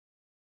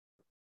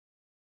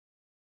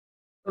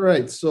All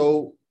right.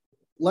 So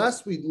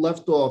last we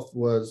left off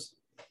was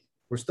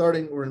we're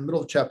in the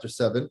middle of chapter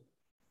 7,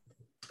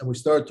 and we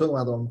started talking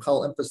about the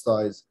Ramchal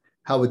emphasize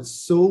how it's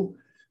so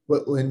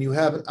when you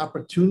have an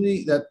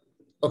opportunity that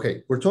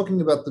okay, we're talking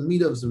about the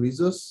meat of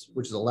Zerizus,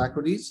 which is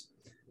alacrities,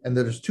 and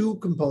there's two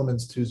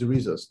components to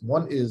Zerizus.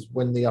 One is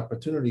when the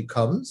opportunity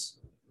comes,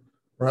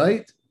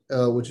 right?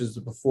 Which is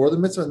before the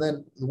mitzvah, and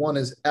then the one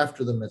is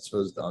after the mitzvah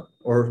is done,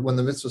 or when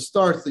the mitzvah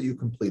starts that you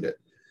complete it.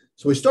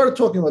 So we started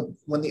talking about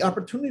when the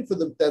opportunity for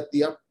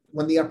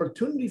when the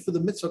opportunity for the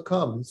mitzvah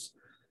comes,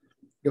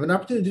 you have an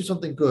opportunity to do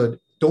something good.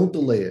 Don't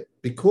delay it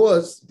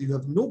because you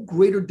have no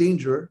greater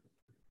danger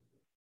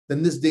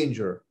than this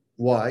danger.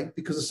 Why?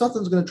 Because the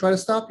Sultan's going to try to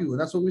stop you, and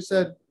that's what we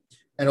said.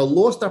 And a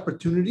lost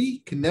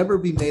opportunity can never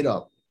be made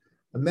up.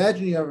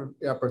 Imagine you have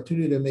the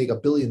opportunity to make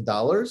 $1 billion,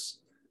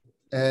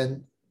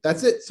 and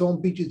that's it.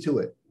 Someone beat you to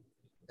it,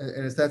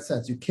 and it's that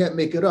sense. You can't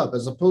make it up.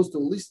 As opposed to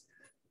at least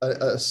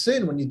a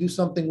sin when you do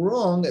something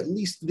wrong. At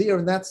least there,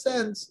 in that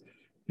sense,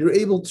 you're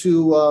able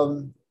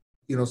to,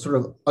 sort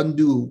of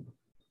undo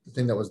the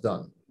thing that was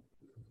done.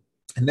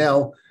 And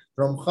now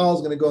Ramchal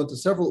is going to go into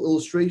several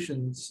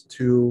illustrations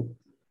to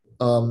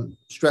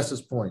stress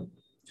this point.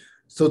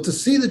 So to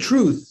see the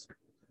truth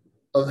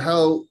of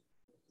how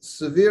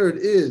severe it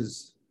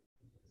is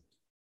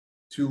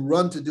to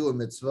run to do a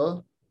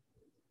mitzvah,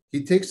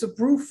 he takes a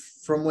proof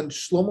from when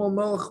Shlomo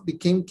Melech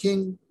became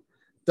king.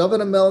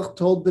 David HaMelech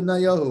told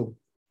Benayahu,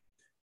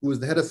 who was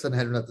the head of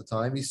Sanhedrin at the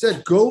time, he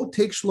said, go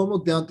take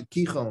Shlomo down to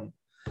Kichon.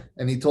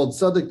 And he told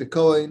Tzaddik the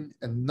Kohen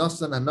and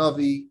Nasan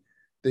Hanavi,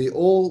 they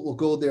all will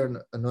go there and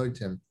anoint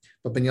him.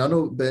 But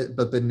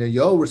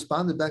Benayahu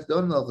responded back to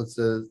Melech and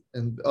says,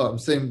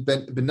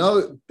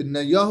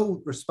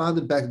 Benayahu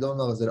responded back to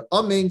Melech and said,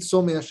 Amen,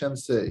 so may Hashem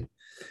say.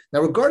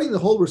 Now, regarding the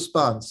whole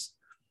response,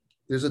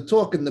 there's a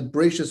talk in the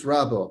Bereshis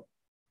Rabbah.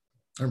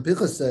 And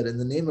Pinchas said, in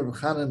the name of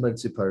Chanan bar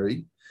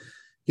Tzipari,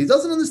 he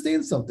doesn't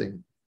understand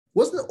something.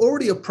 Wasn't it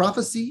already a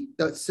prophecy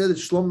that said that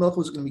Shlomo Melech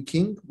was going to be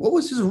king? What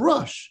was his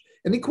rush?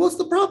 And he quotes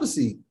the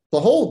prophecy.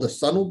 Behold, the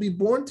son will be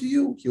born to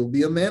you. He will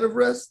be a man of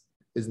rest.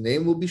 His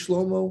name will be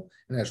Shlomo,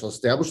 and I shall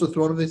establish the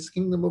throne of his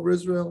kingdom over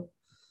Israel.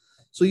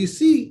 So you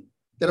see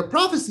that a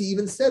prophecy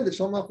even said that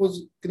Shlomo Melech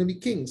was going to be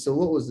king. So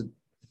what was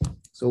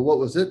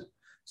it?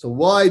 So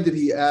why did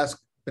he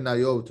ask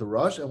Benayahu to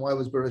rush? And why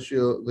was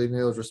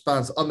Benayahu's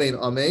response, Amen,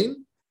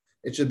 Amen?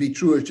 It should be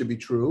true, it should be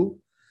true.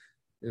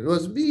 It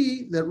must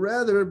be that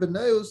rather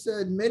Benayahu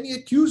said, many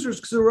accusers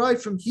could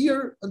arrive from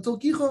here until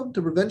Gichon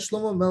to prevent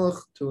Shlomo Melech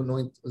to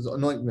anoint his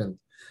anointment.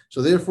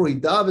 So therefore he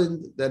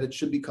davened that it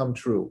should become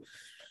true.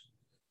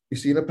 You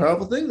see a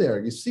powerful thing there.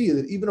 You see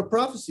that even a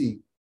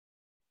prophecy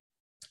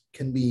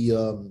can be,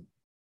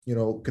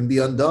 can be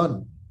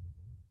undone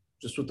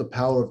just with the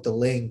power of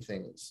delaying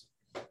things.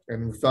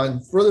 And we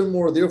find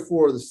furthermore,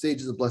 therefore, the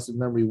sages of blessed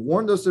memory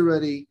warned us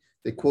already.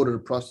 They quoted a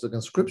prophecy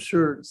against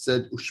scripture,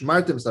 said,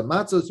 Ushmartim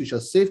matzos, you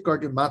shall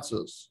safeguard your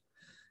matzos.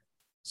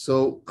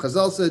 So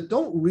Chazal said,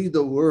 don't read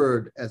the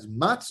word as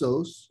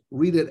matzos,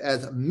 read it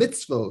as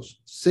mitzvos,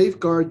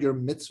 safeguard your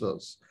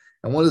mitzvos.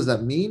 And what does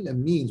that mean? It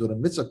means when a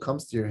mitzvah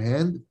comes to your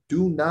hand,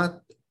 do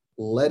not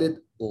let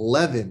it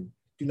leaven.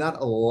 Do not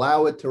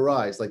allow it to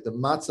rise. Like the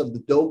matzah of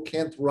the dough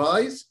can't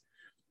rise,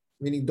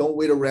 meaning don't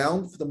wait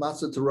around for the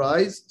matzah to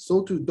rise.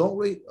 So too, don't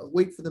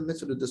wait for the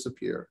mitzvah to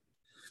disappear.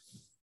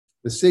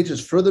 The sages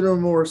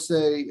furthermore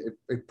say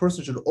a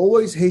person should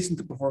always hasten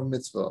to perform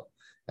mitzvah,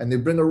 and they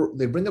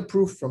bring a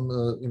proof from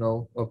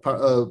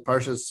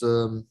Parshas.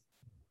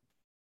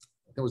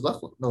 It was Lech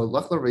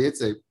Lecha or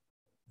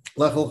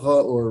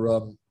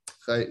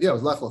it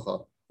was Lech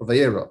Lecha or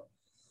Vayera,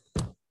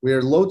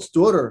 where Lot's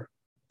daughter,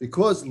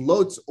 because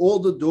Lot's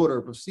older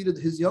daughter preceded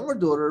his younger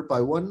daughter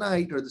by one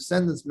night, her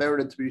descendants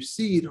merited to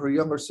precede her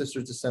younger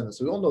sister's descendants.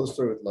 So we all know the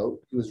story with Lot.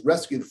 He was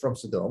rescued from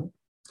Sodom,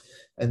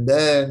 and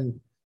then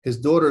his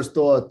daughters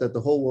thought that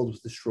the whole world was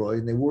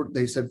destroyed, and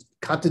they said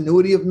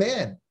continuity of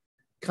man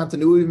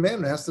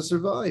has to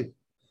survive.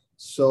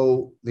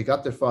 So they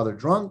got their father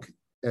drunk,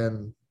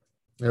 and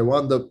they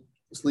wound up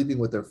sleeping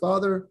with their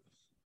father.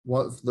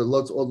 The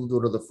Lot's older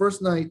daughter the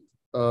first night,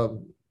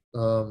 and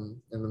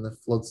then the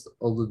Lot's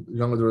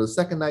younger daughter the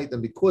second night.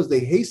 And because they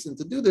hastened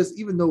to do this,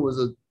 even though it was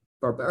a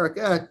barbaric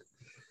act,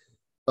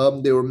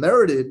 they were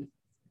merited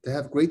to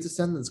have great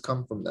descendants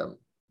come from them.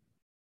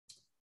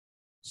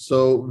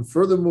 So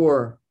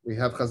furthermore, we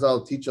have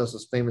Chazal teach us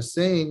this famous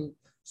saying,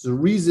 it's the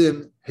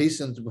reason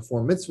hasten to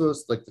perform mitzvahs,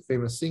 like the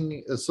famous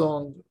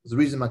song, the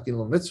reason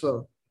makin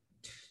mitzvah.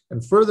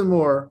 And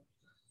furthermore,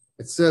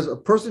 it says a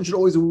person should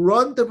always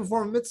run to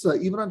perform a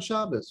mitzvah, even on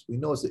Shabbos. We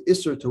know it's an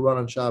isser to run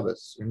on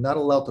Shabbos. You're not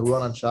allowed to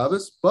run on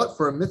Shabbos, but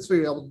for a mitzvah,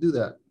 you're able to do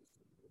that.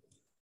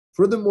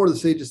 Furthermore, the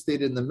sages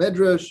stated in the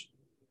Medrash,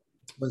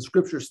 when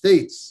scripture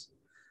states,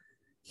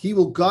 he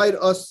will guide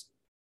us,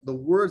 the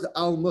words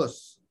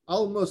al-mus.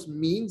 Al-mus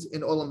means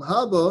in Olam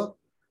Haba,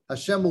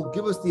 Hashem will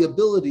give us the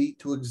ability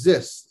to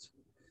exist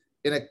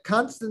in a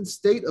constant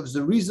state of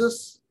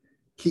zerizus,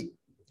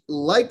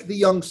 like the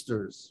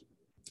youngsters.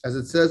 As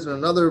it says in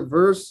another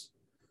verse,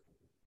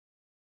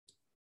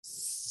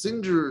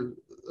 Singer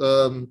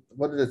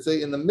what did it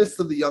say? In the midst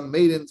of the young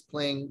maidens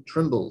playing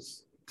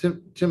timbrels.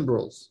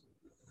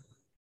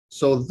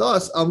 So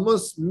thus,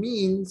 Amos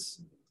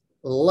means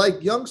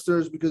like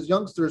youngsters, because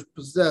youngsters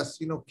possess,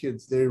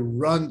 kids, they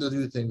run to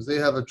do things. They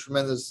have a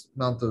tremendous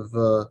amount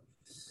of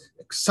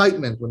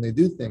excitement when they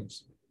do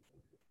things.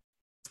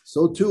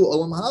 So too,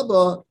 Olam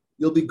Haba,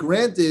 you'll be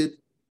granted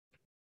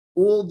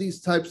all these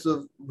types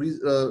of,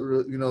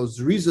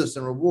 zrizus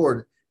and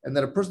reward, and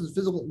that a person's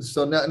physical,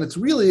 so now, and it's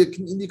really a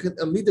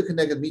midah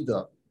connected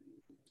midah.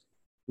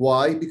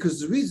 Why?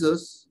 Because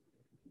zrizus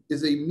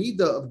is a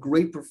midah of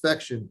great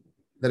perfection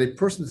that a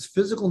person's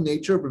physical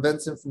nature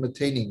prevents him from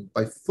attaining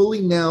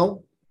fully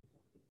now,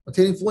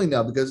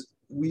 because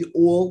we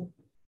all,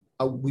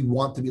 we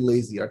want to be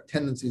lazy. Our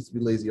tendency is to be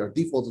lazy. Our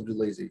default is to be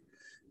lazy.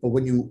 But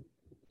when you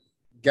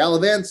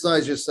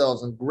gallivanticize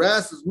yourselves and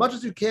grasp as much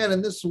as you can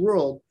in this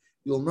world,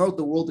 you'll merit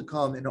the world to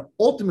come in an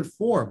ultimate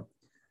form.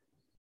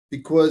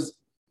 Because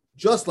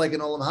just like in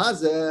Olam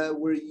Hazeh,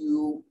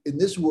 in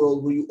this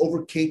world, where you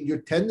overcame your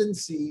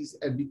tendencies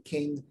and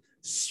became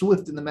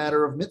swift in the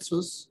matter of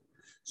mitzvahs,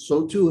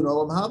 so too in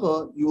Olam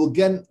Haba, you will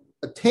again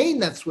attain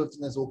that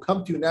swiftness. It will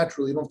come to you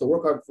naturally. You don't have to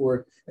work hard for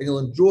it, and you'll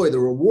enjoy the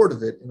reward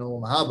of it in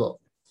Olam Haba,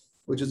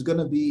 which is going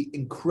to be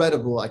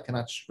incredible. I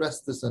cannot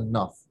stress this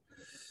enough.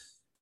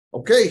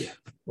 Okay,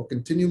 we'll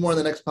continue more in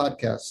the next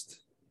podcast.